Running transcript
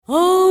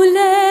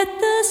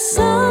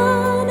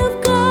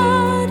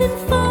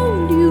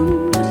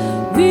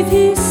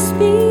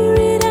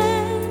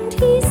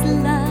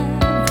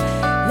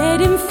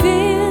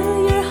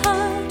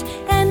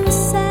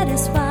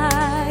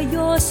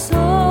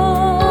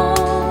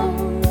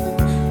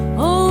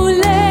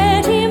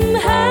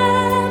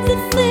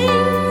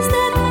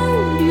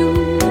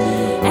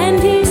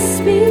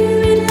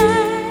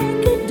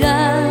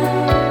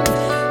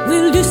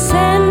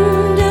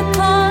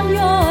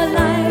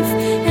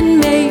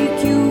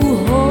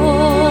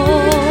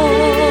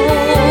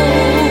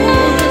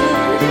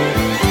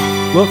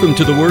Welcome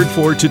to the Word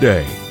for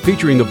Today,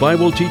 featuring the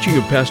Bible teaching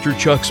of Pastor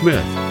Chuck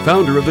Smith,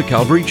 founder of the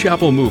Calvary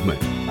Chapel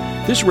Movement.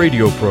 This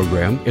radio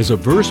program is a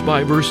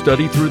verse-by-verse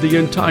study through the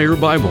entire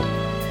Bible.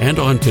 And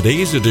on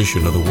today's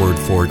edition of the Word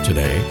for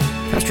Today,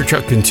 Pastor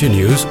Chuck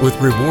continues with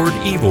Reward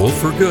Evil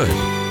for Good,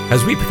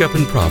 as we pick up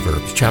in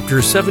Proverbs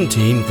chapter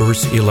 17,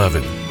 verse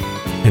 11.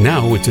 And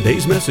now, with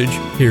today's message,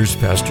 here's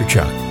Pastor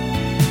Chuck.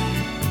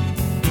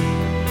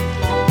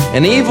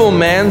 An evil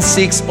man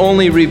seeks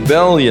only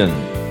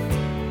rebellion.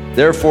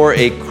 Therefore,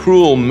 a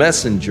cruel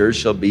messenger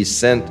shall be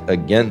sent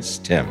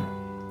against him.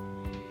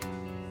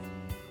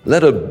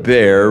 Let a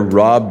bear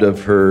robbed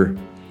of her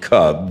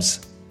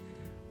cubs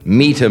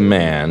meet a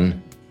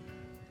man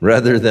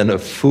rather than a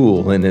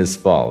fool in his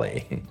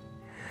folly.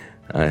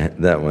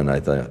 That one I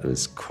thought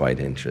was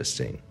quite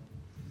interesting.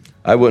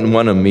 I wouldn't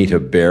want to meet a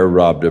bear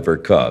robbed of her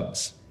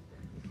cubs,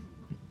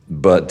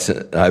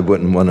 but I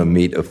wouldn't want to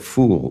meet a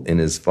fool in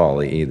his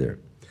folly either.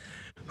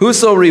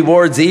 Whoso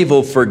rewards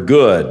evil for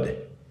good,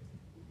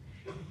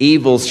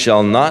 evil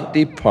shall not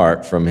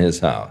depart from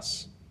his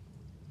house.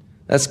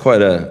 That's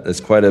quite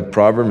a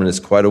proverb, and it's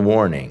quite a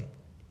warning.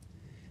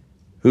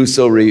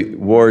 Whoso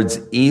rewards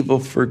evil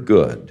for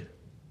good,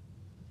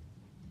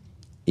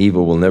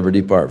 evil will never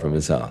depart from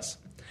his house.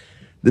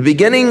 The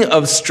beginning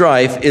of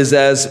strife is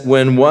as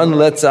when one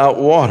lets out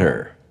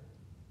water.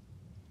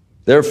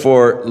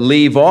 Therefore,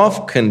 leave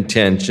off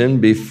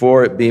contention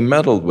before it be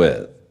meddled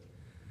with.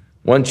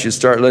 Once you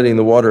start letting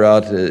the water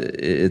out,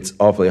 it's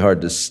awfully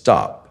hard to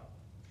stop.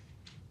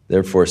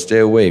 Therefore, stay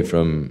away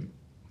from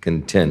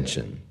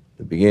contention,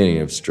 the beginning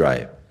of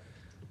strife.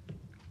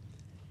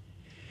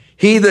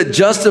 He that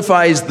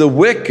justifies the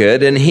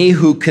wicked and he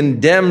who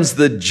condemns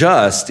the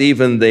just,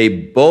 even they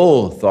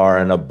both are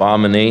an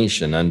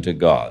abomination unto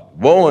God.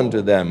 Woe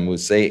unto them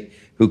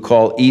who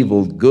call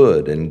evil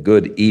good and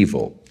good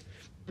evil.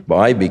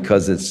 Why?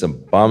 Because it's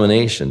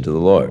abomination to the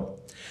Lord.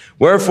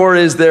 Wherefore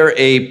is there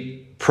a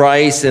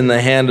price in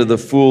the hand of the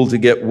fool to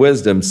get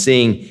wisdom,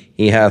 seeing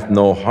he hath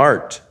no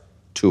heart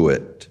to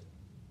it?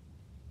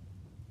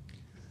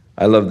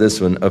 I love this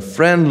one. A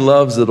friend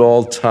loves at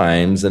all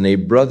times, and a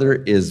brother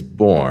is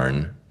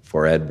born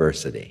for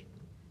adversity.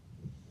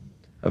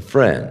 A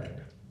friend,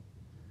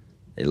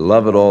 they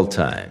love at all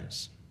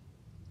times.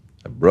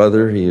 A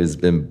brother, he has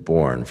been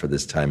born for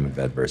this time of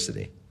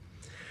adversity.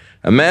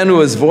 A man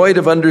who is void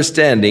of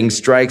understanding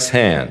strikes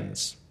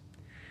hands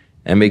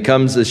and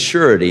becomes a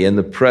surety in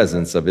the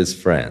presence of his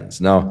friends.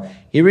 Now,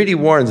 he really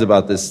warns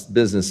about this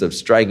business of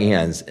striking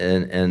hands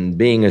and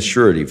being a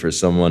surety for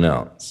someone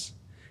else.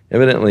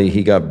 Evidently,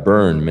 he got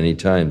burned many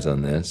times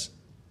on this.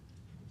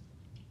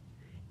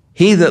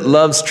 He that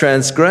loves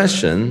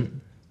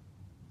transgression,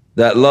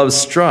 that loves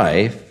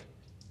strife,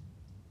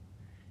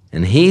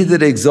 and he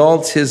that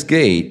exalts his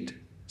gate,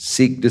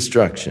 seek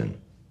destruction.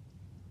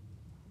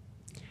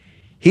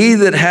 He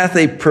that hath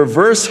a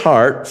perverse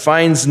heart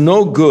finds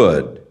no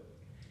good,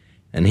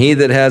 and he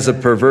that has a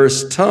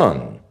perverse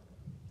tongue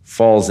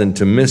falls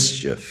into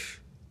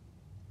mischief.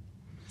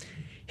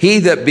 He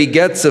that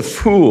begets a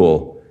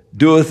fool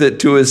doeth it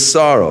to his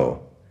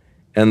sorrow,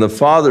 and the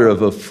father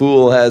of a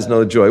fool has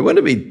no joy.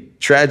 Wouldn't it be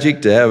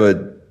tragic to have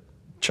a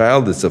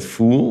child that's a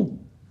fool?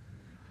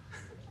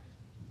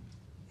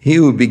 He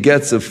who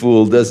begets a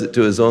fool does it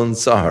to his own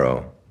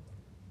sorrow.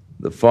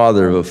 The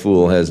father of a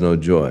fool has no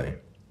joy.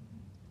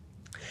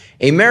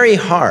 A merry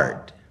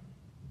heart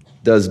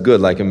does good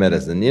like a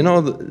medicine. You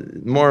know,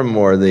 more and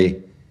more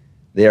they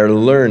are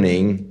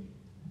learning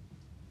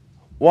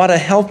what a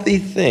healthy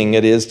thing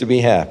it is to be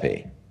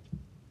happy.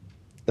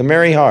 The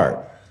merry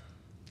heart.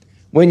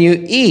 When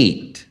you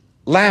eat,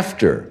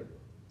 laughter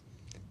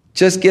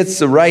just gets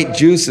the right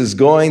juices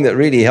going that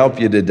really help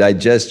you to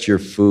digest your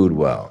food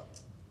well.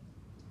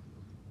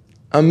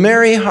 A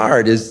merry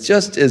heart is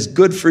just as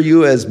good for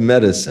you as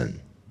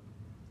medicine.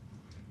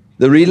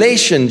 The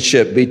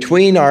relationship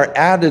between our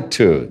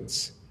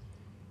attitudes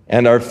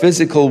and our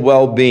physical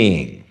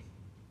well-being,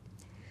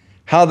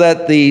 how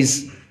that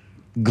these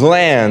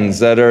glands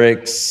that are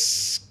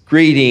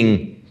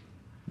excreting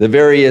the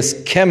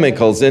various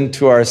chemicals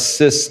into our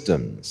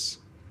systems,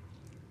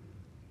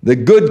 the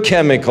good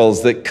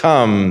chemicals that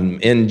come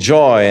in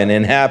joy and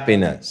in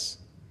happiness,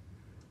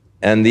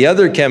 and the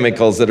other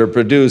chemicals that are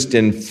produced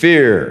in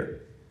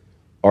fear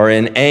or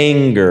in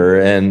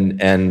anger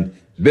and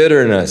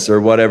bitterness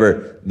or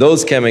whatever,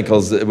 those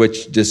chemicals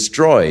which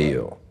destroy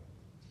you.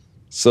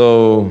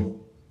 So,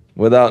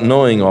 without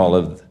knowing all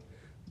of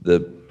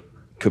the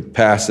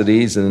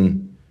capacities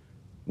and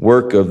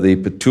work of the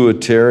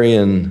pituitary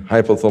and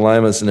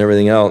hypothalamus and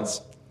everything else,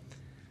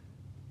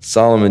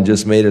 Solomon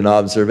just made an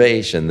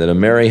observation that a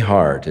merry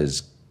heart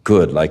is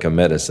good like a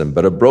medicine,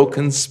 but a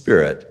broken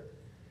spirit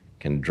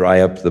can dry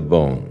up the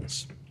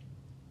bones.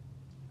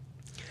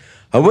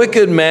 A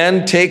wicked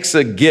man takes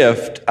a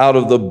gift out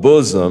of the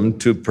bosom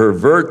to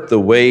pervert the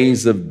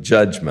ways of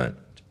judgment.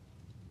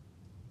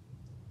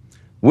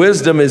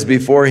 Wisdom is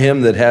before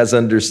him that has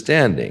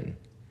understanding,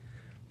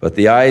 but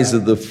the eyes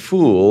of the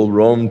fool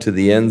roam to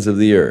the ends of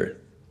the earth.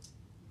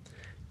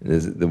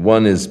 The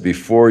one is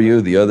before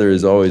you, the other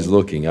is always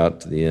looking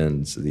out to the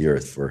ends of the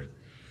earth for.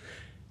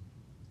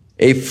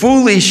 A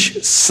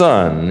foolish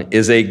son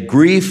is a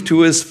grief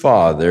to his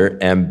father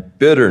and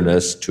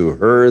bitterness to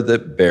her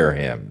that bare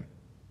him.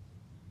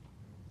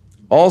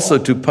 Also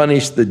to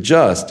punish the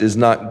just is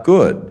not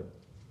good,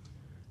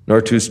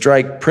 nor to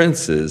strike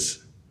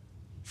princes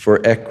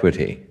for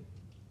equity.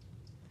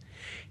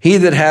 He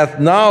that hath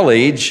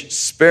knowledge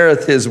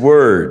spareth his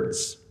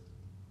words,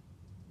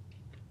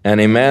 and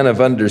a man of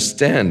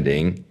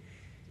understanding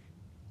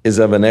is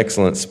of an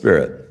excellent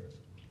spirit.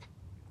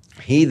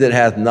 He that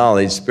hath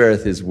knowledge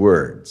spareth his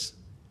words.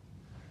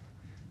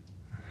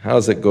 How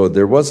does it go?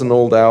 There was an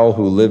old owl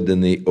who lived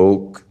in the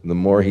oak. The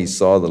more he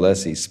saw, the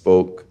less he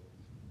spoke.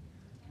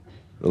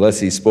 The less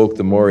he spoke,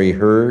 the more he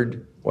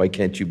heard. Why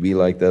can't you be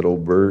like that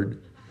old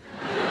bird?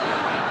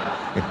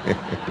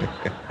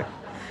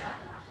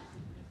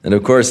 And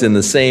of course, in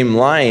the same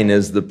line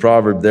as the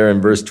proverb there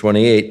in verse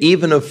 28,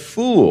 even a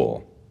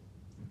fool,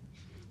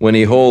 when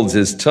he holds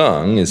his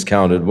tongue, is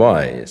counted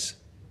wise.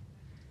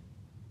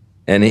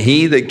 And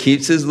he that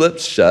keeps his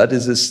lips shut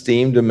is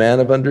esteemed a man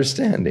of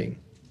understanding.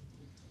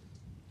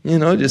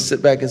 Just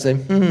sit back and say,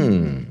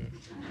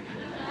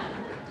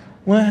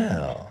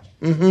 well,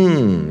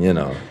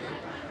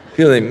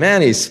 Feeling,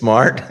 man, he's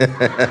smart.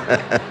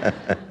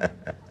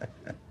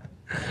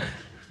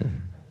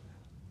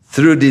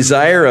 Through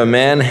desire, a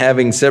man,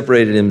 having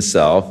separated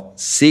himself,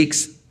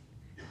 seeks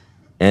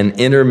and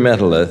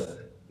intermeddleth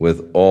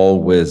with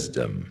all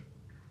wisdom.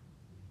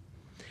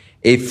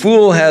 A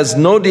fool has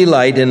no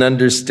delight in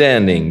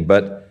understanding,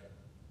 but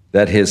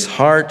that his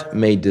heart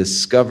may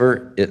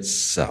discover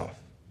itself.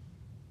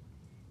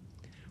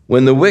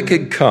 When the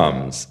wicked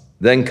comes,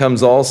 then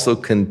comes also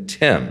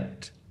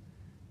contempt,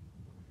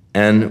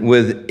 and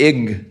with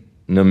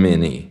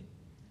ignominy,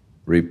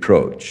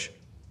 reproach.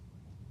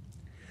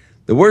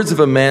 The words of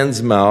a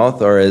man's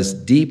mouth are as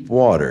deep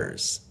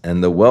waters,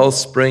 and the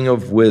wellspring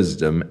of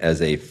wisdom as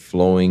a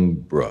flowing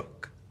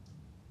brook.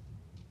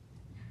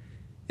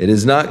 It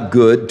is not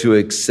good to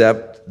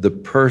accept the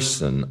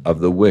person of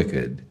the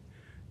wicked,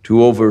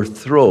 to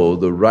overthrow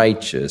the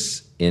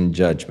righteous in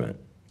judgment.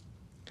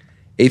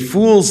 A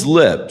fool's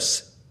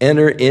lips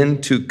enter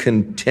into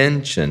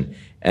contention,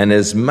 and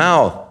his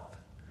mouth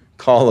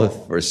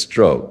calleth for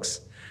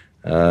strokes.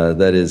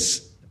 That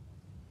is,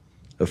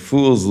 a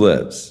fool's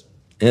lips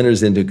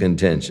enters into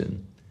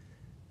contention,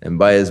 and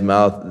by his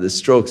mouth, the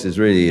strokes is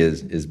really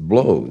his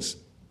blows.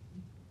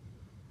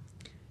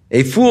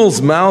 A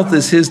fool's mouth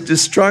is his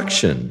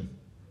destruction.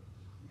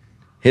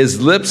 His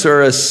lips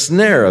are a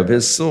snare of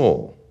his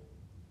soul.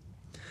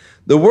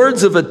 The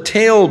words of a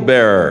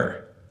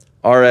talebearer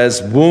are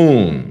as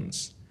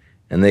wounds,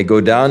 and they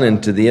go down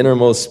into the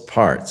innermost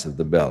parts of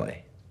the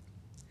belly.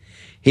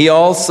 He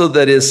also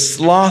that is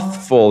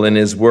slothful in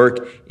his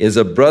work is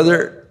a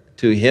brother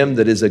to him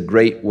that is a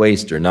great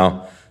waster.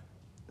 Now,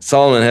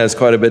 Solomon has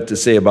quite a bit to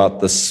say about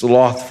the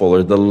slothful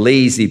or the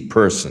lazy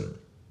person.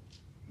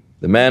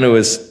 The man who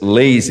is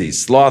lazy,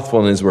 slothful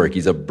in his work,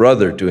 he's a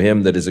brother to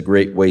him that is a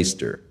great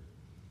waster.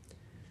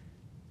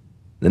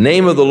 The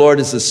name of the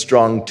Lord is a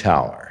strong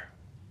tower.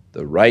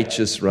 The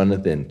righteous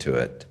runneth into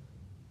it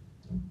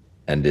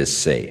and is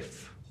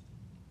safe.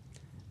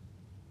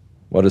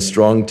 What a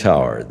strong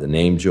tower the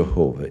name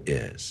Jehovah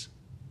is.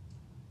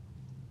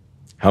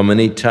 How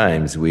many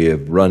times we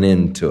have run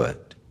into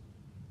it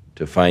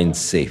to find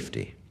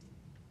safety.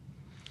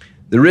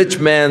 The rich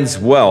man's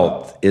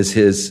wealth is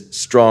his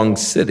strong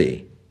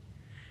city,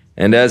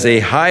 and as a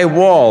high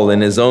wall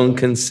in his own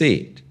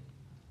conceit.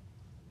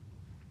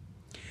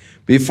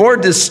 Before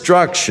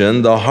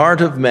destruction, the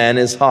heart of man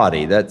is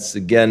haughty. That's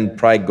again,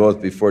 pride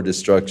goeth before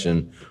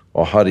destruction,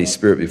 or haughty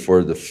spirit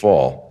before the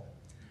fall.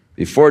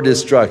 Before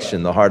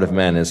destruction, the heart of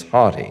man is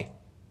haughty,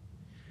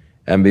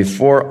 and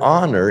before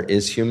honor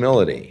is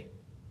humility.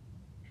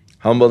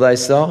 Humble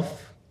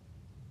thyself,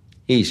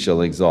 he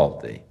shall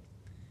exalt thee.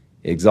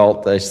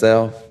 Exalt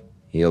thyself,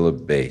 he'll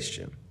abase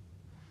you.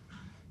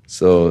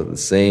 So the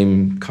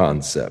same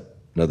concept,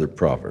 another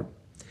proverb.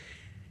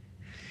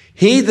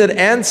 He that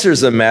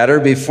answers a matter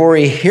before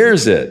he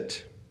hears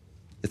it,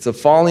 it's a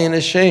folly and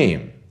a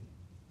shame.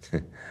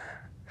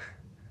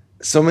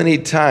 So many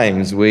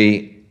times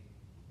we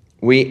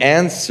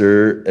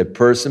answer a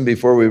person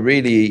before we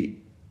really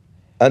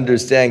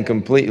understand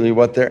completely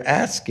what they're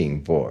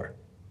asking for.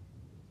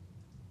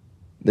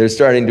 They're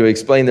starting to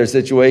explain their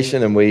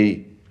situation, and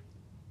we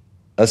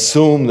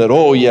assume that,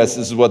 oh, yes,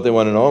 this is what they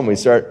want to know, and we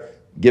start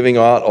giving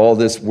out all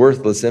this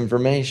worthless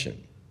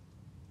information.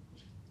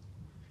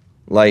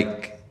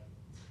 Like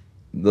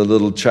the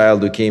little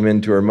child who came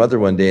in to her mother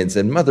one day and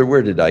said, "Mother,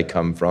 where did I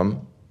come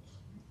from?"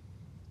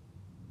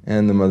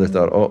 And the mother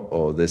thought,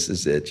 oh, this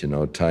is it,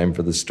 time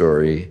for the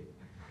story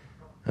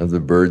of the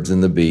birds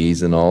and the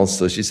bees and all.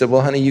 So she said,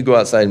 "Well, honey, you go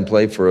outside and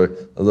play for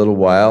a little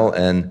while,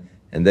 and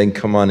then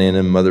come on in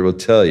and Mother will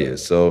tell you."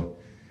 So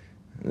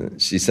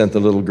she sent the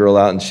little girl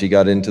out, and she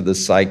got into the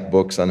psych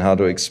books on how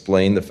to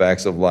explain the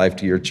facts of life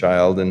to your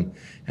child and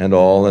and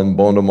all, and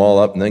boned them all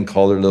up, and then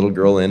called her little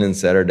girl in and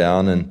sat her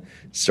down and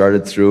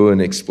started through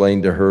and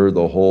explained to her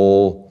the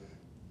whole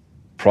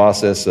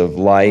process of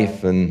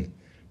life and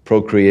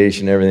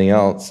procreation, everything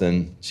else.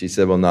 And she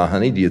said, well, now,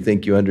 honey, do you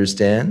think you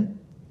understand?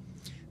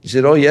 She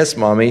said, oh, yes,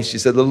 Mommy. She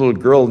said, the little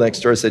girl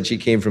next door said she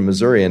came from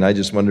Missouri, and I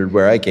just wondered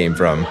where I came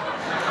from.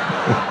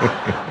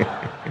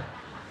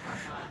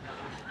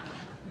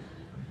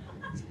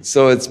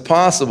 So it's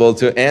possible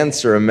to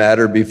answer a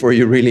matter before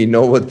you really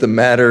know what the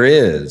matter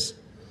is.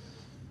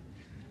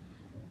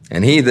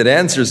 And he that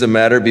answers a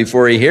matter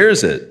before he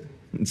hears it,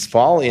 it's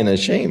folly and a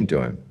shame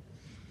to him.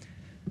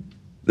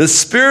 The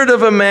spirit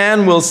of a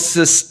man will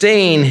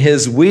sustain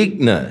his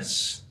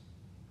weakness,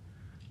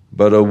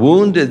 but a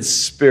wounded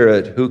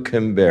spirit who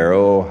can bear?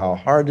 Oh, how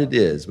hard it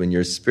is when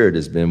your spirit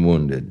has been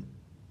wounded.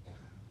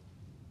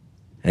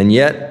 And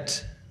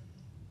yet,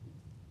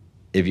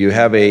 if you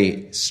have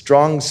a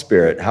strong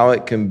spirit, how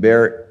it can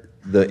bear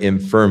the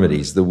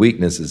infirmities, the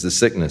weaknesses, the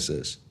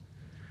sicknesses.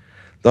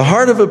 The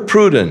heart of a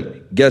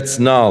prudent gets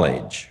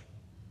knowledge,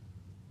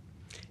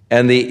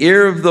 and the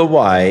ear of the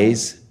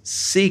wise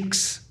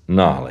seeks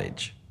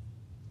knowledge.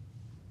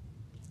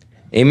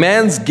 A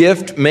man's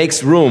gift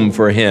makes room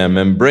for him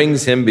and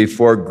brings him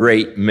before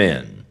great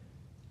men.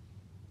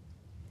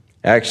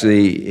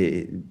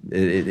 Actually,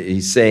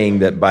 he's saying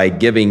that by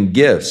giving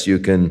gifts, you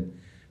can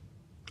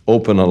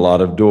open a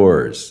lot of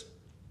doors.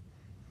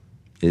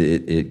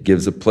 It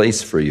gives a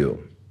place for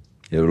you.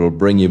 It will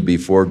bring you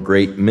before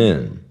great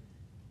men.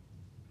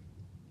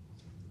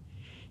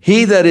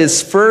 He that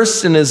is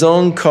first in his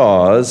own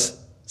cause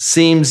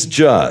seems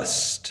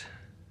just,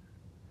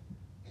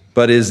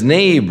 but his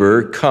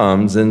neighbor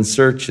comes and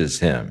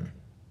searches him.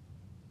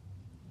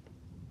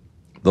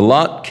 The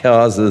lot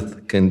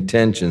causeth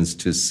contentions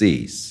to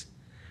cease,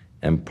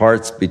 and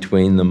parts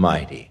between the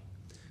mighty.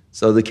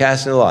 So the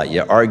casting of the lot,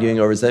 you're arguing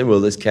over saying, well,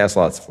 let's cast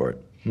lots for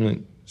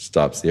it.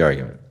 Stops the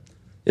argument.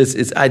 It's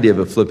the idea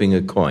of flipping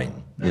a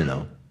coin,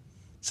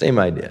 Same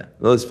idea.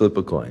 Well, let's flip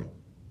a coin.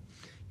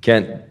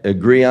 Can't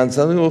agree on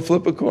something, we'll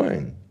flip a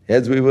coin.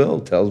 Heads we will,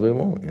 tails we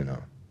won't,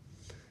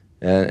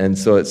 And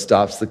so it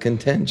stops the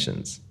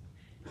contentions.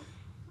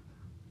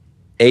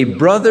 A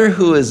brother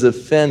who is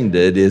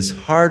offended is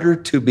harder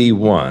to be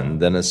won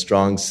than a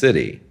strong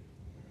city.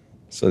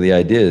 So the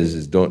idea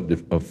is don't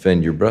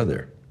offend your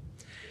brother.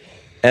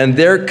 And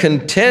their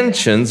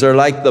contentions are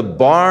like the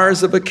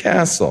bars of a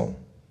castle.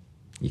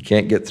 You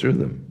can't get through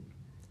them.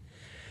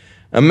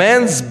 A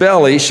man's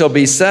belly shall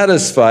be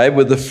satisfied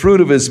with the fruit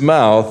of his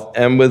mouth,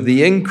 and with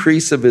the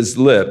increase of his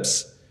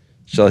lips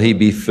shall he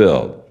be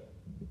filled.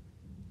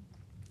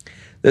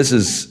 This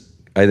is,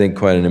 I think,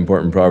 quite an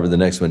important proverb, the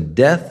next one.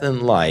 Death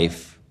and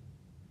life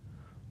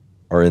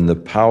are in the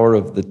power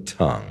of the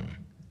tongue,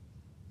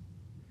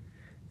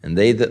 and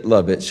they that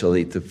love it shall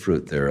eat the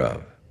fruit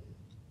thereof.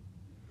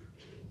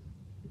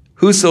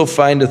 Whoso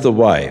findeth a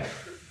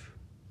wife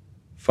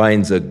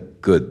finds a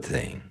good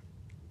thing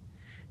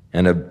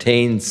and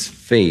obtains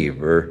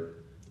favor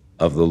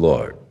of the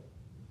Lord.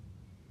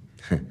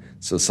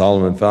 So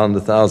Solomon found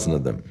 1,000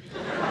 of them.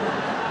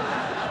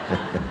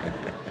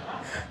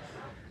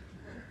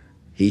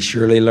 He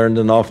surely learned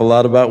an awful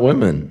lot about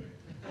women.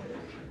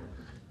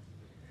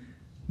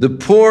 The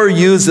poor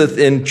useth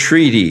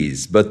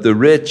entreaties, but the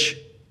rich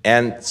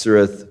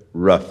answereth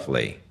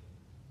roughly.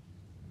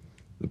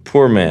 The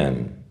poor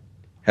man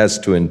has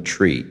to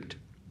entreat,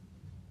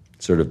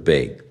 sort of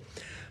beg.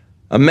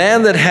 A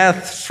man that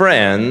hath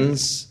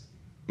friends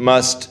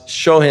must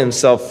show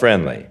himself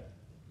friendly.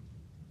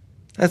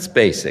 That's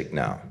basic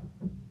now.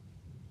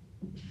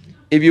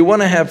 If you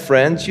want to have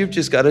friends, you've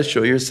just got to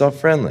show yourself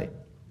friendly.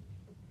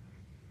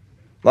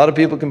 A lot of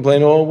people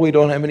complain, oh, we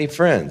don't have any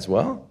friends.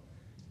 Well,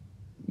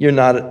 you're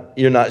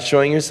not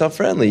showing yourself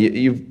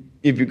friendly.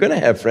 If you're going to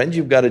have friends,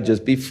 you've got to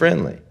just be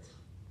friendly.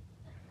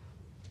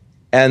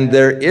 And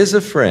there is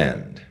a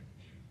friend.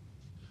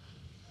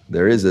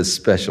 There is a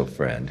special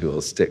friend who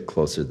will stick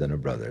closer than a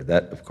brother.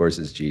 That, of course,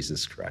 is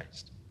Jesus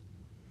Christ.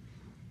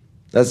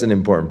 That's an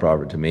important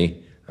proverb to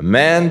me. A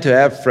man to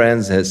have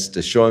friends has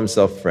to show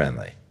himself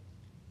friendly.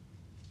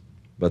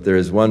 But there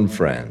is one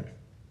friend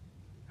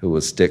who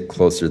will stick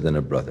closer than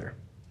a brother.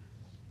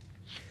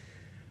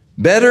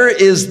 Better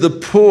is the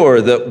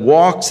poor that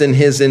walks in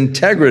his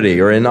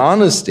integrity or in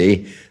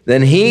honesty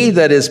than he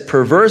that is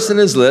perverse in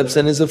his lips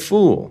and is a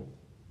fool.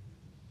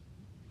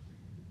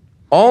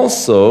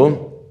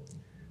 Also,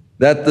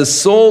 that the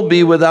soul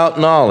be without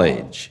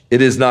knowledge,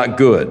 it is not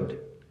good.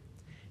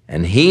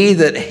 And he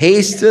that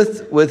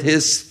hasteth with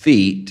his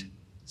feet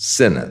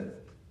sinneth.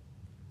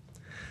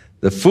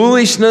 The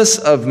foolishness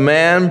of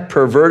man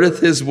perverteth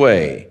his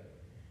way,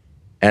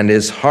 and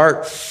his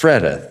heart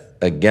fretteth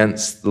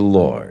against the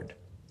Lord.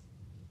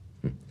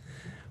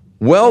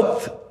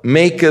 Wealth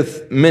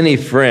maketh many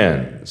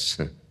friends,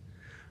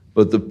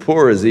 but the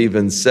poor is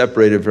even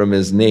separated from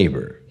his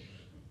neighbor.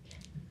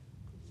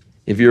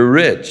 If you're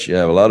rich, you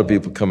have a lot of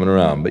people coming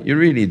around, but you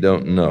really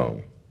don't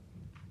know.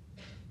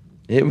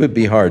 It would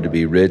be hard to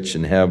be rich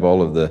and have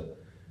all of the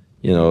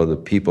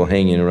the people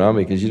hanging around,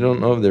 because you don't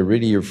know if they're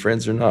really your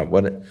friends or not.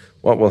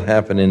 What will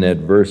happen in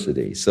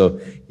adversity? So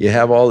you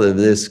have all of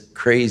this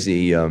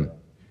crazy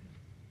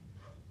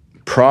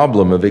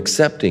problem of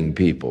accepting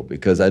people,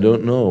 because I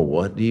don't know,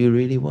 what do you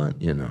really want,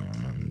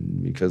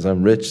 because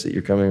I'm rich that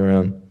you're coming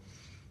around.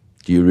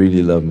 Do you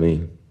really love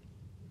me?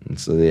 And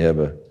so they have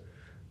a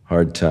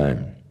hard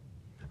time.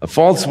 A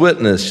false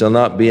witness shall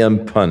not be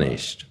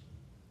unpunished,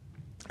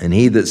 and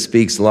he that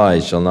speaks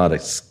lies shall not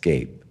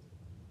escape.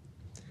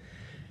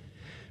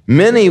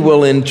 Many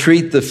will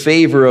entreat the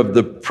favor of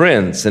the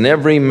prince, and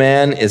every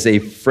man is a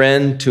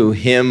friend to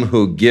him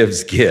who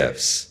gives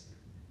gifts.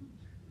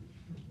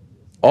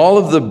 All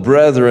of the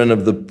brethren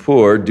of the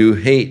poor do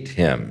hate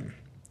him.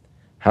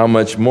 How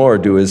much more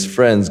do his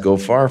friends go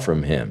far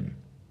from him?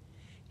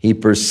 He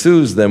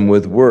pursues them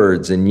with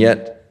words, and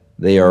yet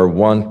they are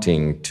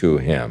wanting to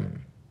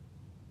him.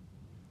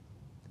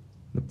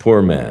 The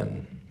poor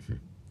man.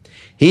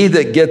 He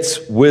that gets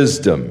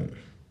wisdom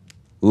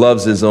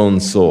loves his own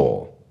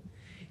soul.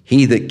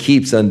 He that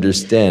keeps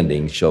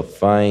understanding shall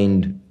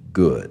find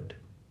good.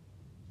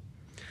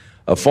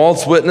 A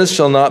false witness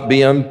shall not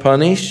be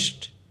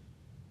unpunished.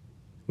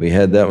 We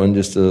had that one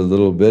just a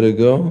little bit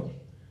ago,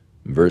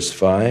 verse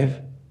 5.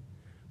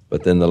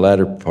 But then the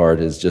latter part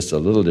is just a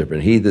little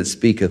different. He that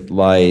speaketh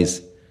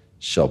lies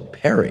shall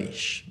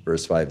perish.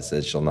 Verse 5, it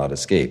says, shall not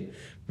escape.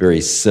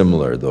 Very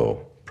similar,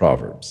 though,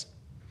 Proverbs.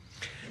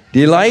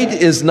 Delight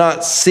is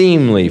not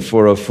seemly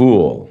for a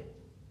fool,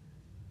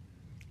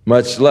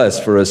 much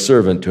less for a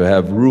servant to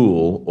have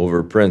rule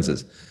over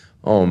princes.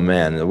 Oh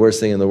man, the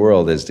worst thing in the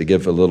world is to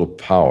give a little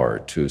power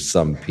to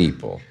some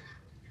people.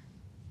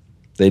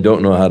 They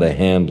don't know how to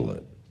handle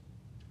it.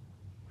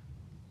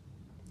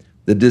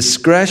 The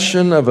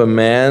discretion of a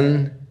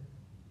man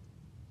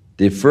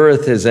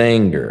deferreth his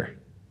anger,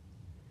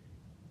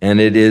 and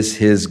it is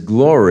his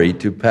glory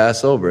to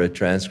pass over a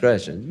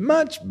transgression.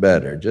 Much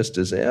better just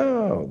to say,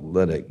 oh,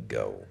 let it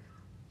go.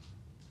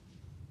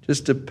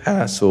 Just to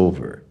pass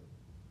over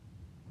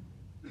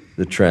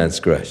the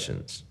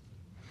transgressions.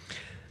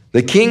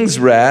 The king's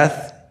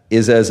wrath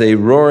is as a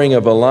roaring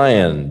of a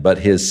lion, but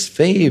his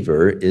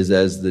favor is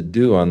as the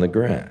dew on the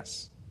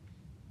grass.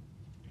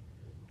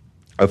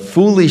 A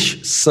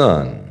foolish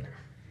son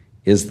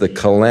is the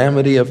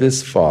calamity of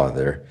his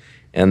father,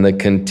 and the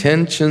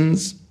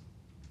contentions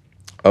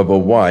of a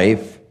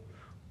wife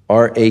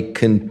are a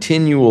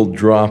continual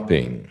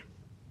dropping.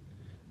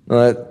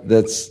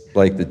 That's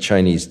like the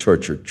Chinese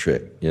torture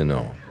trick,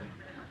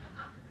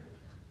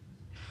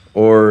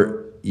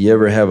 Or you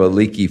ever have a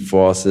leaky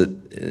faucet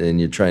and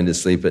you're trying to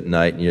sleep at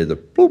night and you hear the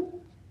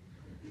bloop,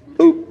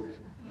 bloop,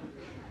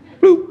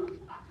 bloop.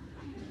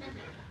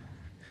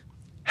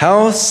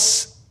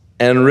 House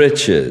and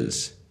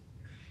riches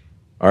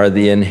are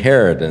the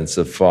inheritance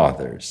of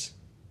fathers,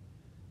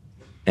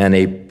 and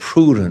a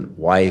prudent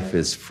wife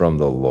is from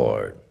the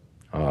Lord.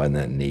 Oh, isn't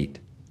that neat?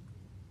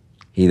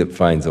 He that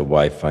finds a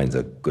wife finds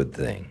a good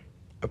thing.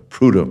 A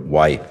prudent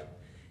wife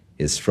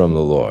is from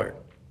the Lord.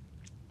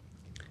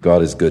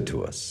 God is good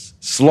to us.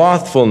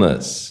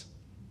 Slothfulness,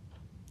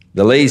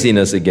 the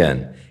laziness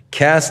again,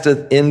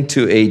 casteth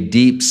into a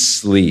deep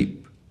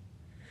sleep,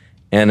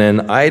 and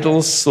an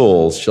idle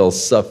soul shall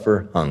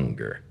suffer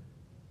hunger.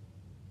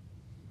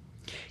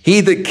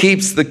 He that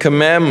keeps the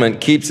commandment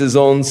keeps his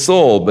own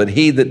soul, but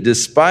he that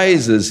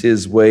despises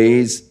his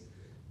ways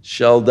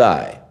shall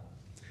die.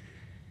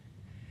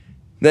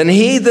 Then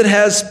he that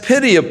has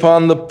pity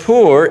upon the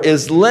poor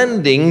is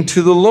lending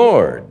to the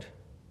Lord,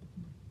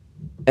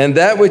 and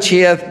that which he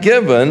hath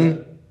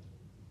given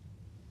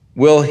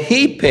will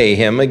he pay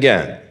him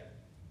again.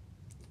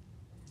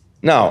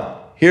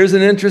 Now, here's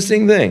an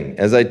interesting thing.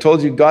 As I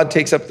told you, God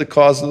takes up the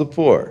cause of the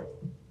poor.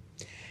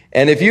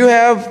 And if you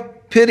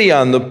have pity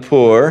on the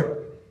poor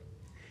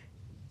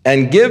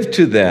and give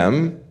to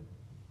them,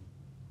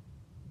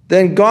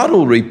 then God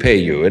will repay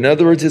you. In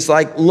other words, it's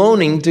like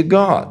loaning to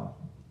God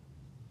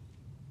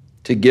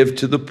to give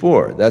to the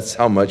poor. That's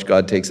how much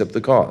God takes up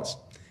the cause.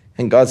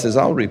 And God says,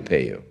 I'll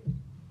repay you.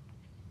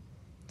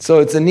 So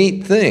it's a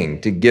neat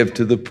thing to give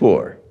to the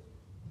poor.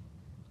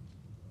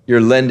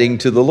 You're lending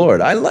to the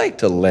Lord. I like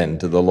to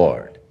lend to the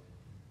Lord.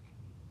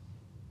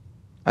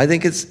 I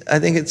think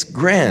it's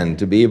grand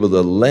to be able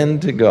to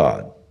lend to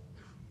God.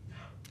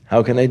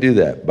 How can I do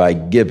that? By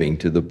giving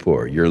to the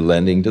poor. You're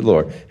lending to the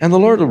Lord. And the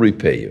Lord will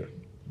repay you.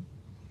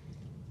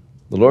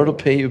 The Lord will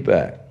pay you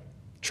back.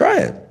 Try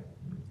it.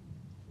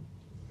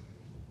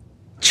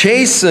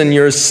 Chasten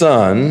your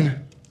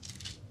son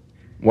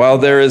while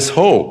there is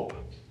hope,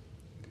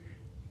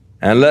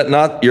 and let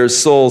not your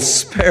soul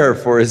spare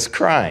for his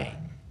crying.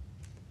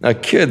 Now,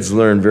 kids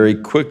learn very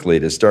quickly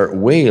to start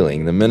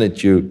wailing the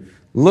minute you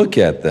look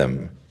at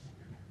them,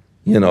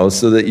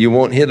 so that you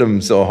won't hit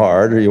them so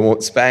hard or you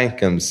won't spank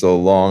them so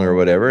long or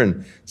whatever.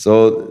 And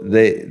so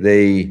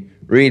they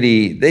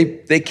really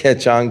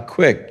catch on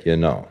quick,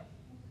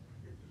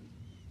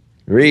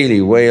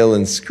 Really wail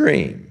and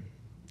scream,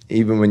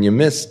 even when you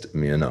missed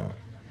them,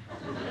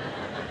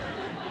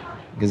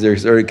 because they're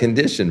sort of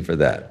conditioned for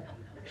that.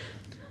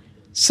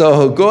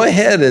 So go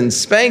ahead and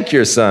spank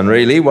your son,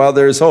 really, while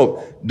there's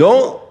hope.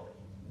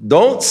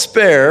 Don't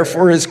spare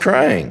for his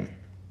crying.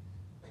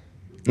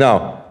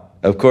 Now,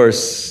 of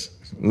course,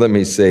 let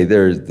me say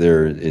there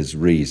is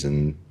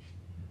reason,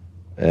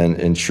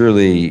 and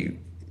surely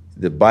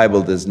the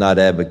Bible does not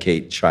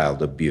advocate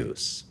child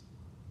abuse.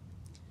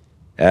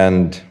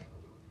 And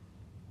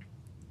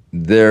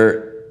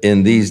there,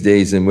 in these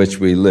days in which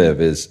we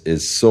live,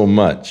 is so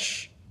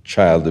much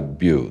child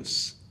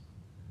abuse.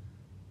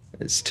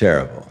 It's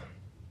terrible.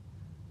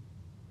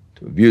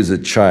 To abuse a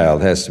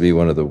child has to be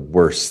one of the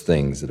worst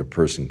things that a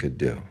person could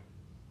do.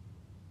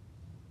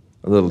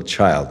 A little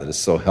child that is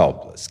so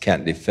helpless,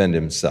 can't defend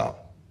himself.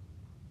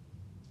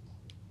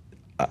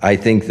 I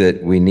think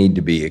that we need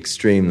to be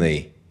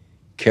extremely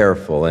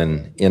careful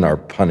in our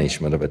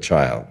punishment of a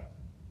child.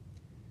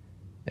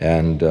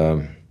 And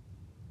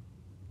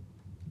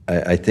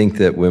I think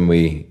that when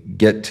we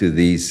get to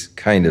these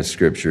kind of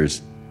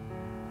scriptures,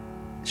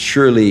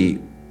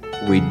 surely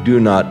we do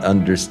not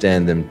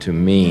understand them to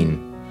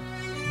mean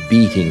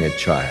beating a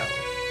child.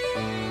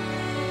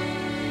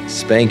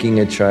 Spanking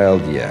a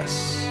child,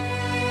 yes,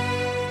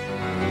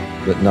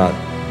 but not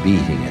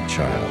beating a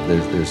child.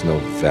 There's no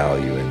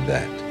value in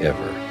that,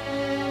 ever.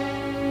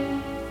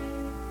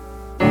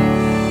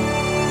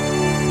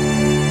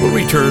 We'll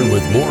return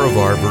with more of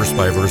our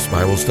verse-by-verse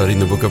Bible study in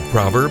the book of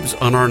Proverbs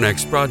on our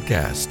next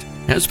broadcast,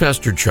 as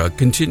Pastor Chuck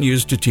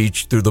continues to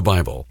teach through the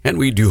Bible, and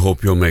we do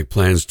hope you'll make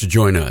plans to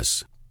join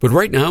us. But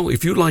right now,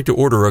 if you'd like to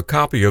order a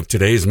copy of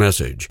today's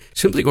message,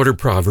 simply order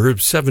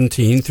Proverbs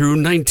 17 through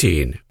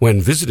 19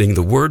 when visiting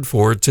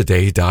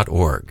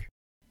thewordfortoday.org.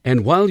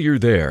 And while you're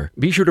there,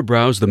 be sure to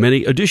browse the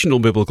many additional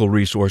biblical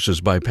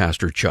resources by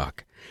Pastor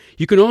Chuck.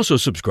 You can also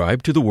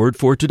subscribe to the Word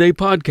for Today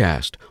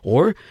podcast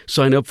or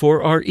sign up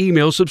for our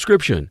email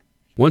subscription.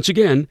 Once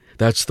again,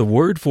 that's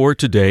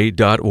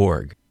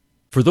thewordfortoday.org.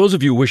 For those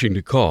of you wishing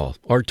to call,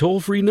 our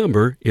toll-free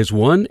number is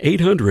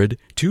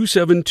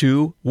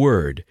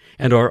 1-800-272-WORD,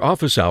 and our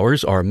office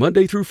hours are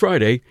Monday through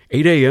Friday,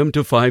 8 a.m.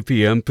 to 5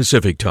 p.m.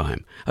 Pacific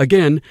Time.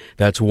 Again,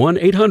 that's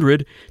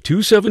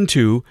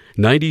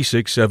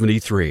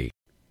 1-800-272-9673.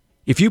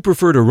 If you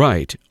prefer to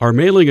write, our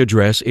mailing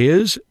address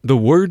is The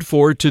Word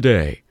for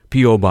Today,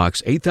 P.O.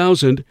 Box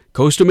 8000,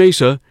 Costa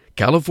Mesa,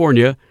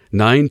 California,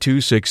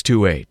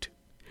 92628.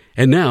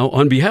 And now,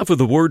 on behalf of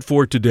the Word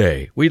for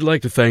Today, we'd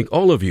like to thank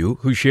all of you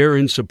who share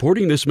in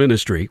supporting this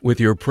ministry with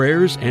your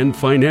prayers and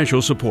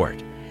financial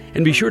support.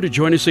 And be sure to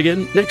join us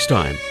again next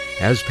time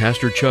as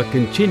Pastor Chuck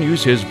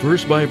continues his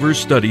verse-by-verse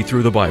study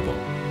through the Bible.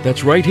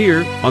 That's right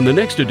here on the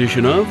next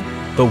edition of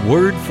The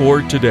Word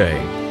for Today.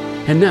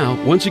 And now,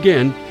 once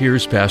again,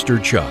 here's Pastor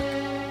Chuck.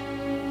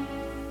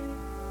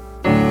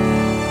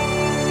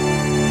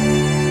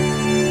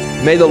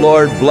 May the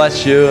Lord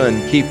bless you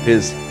and keep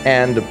His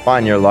hand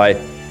upon your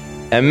life.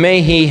 And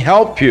may He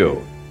help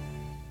you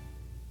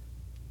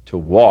to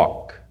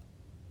walk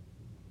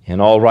in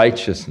all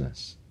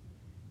righteousness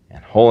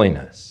and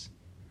holiness.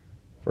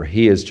 For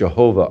He is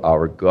Jehovah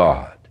our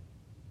God,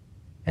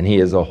 and He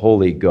is a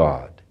holy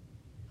God,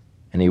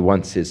 and He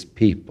wants His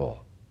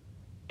people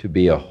to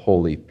be a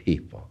holy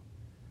people.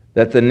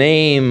 That the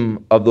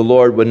name of the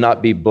Lord would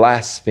not be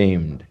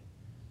blasphemed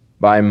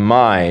by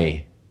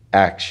my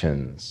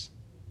actions,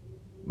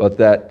 but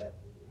that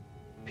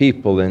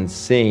people, in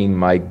seeing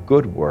my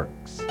good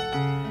works,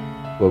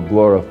 will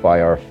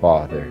glorify our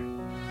Father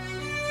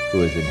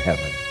who is in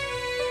heaven.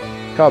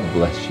 God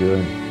bless you,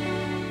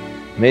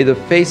 and may the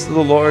face of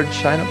the Lord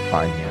shine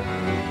upon you,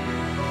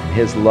 and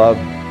His love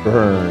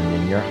burn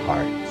in your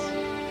hearts.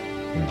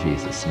 In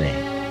Jesus'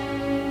 name.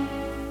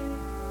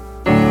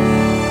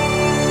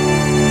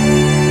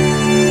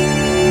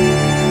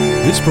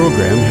 This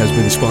program has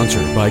been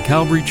sponsored by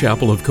Calvary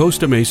Chapel of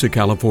Costa Mesa,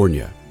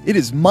 California. It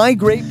is my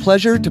great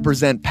pleasure to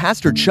present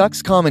Pastor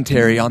Chuck's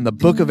commentary on the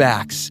book of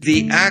Acts.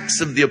 The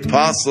Acts of the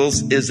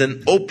Apostles is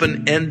an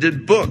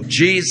open-ended book.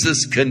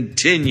 Jesus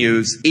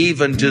continues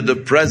even to the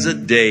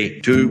present day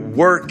to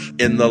work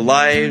in the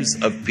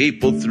lives of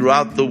people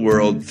throughout the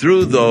world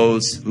through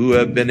those who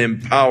have been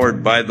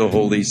empowered by the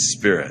Holy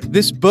Spirit.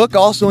 This book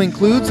also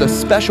includes a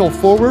special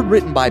foreword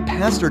written by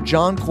Pastor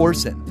John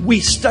Corson. We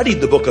studied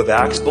the book of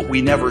Acts, but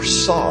we never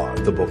saw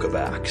the book of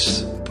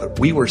Acts. But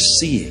we were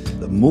seeing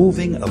the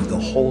moving of the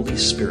Holy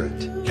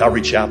Spirit.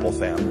 Calvary Chapel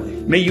family,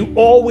 may you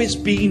always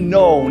be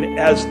known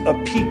as a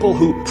people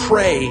who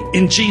pray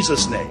in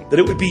Jesus' name. That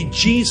it would be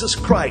Jesus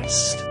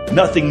Christ.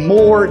 Nothing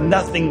more,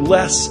 nothing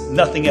less,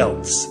 nothing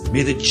else.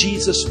 May the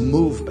Jesus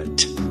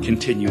movement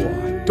continue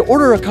on. To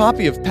order a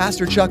copy of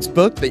Pastor Chuck's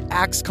book, The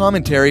Acts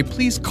Commentary,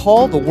 please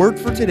call The Word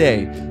for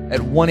Today at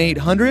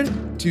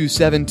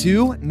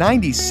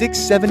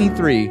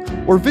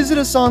 1-800-272-9673 or visit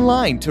us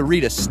online to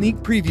read a sneak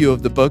preview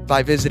of the book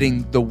by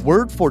visiting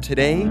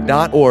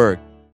thewordfortoday.org.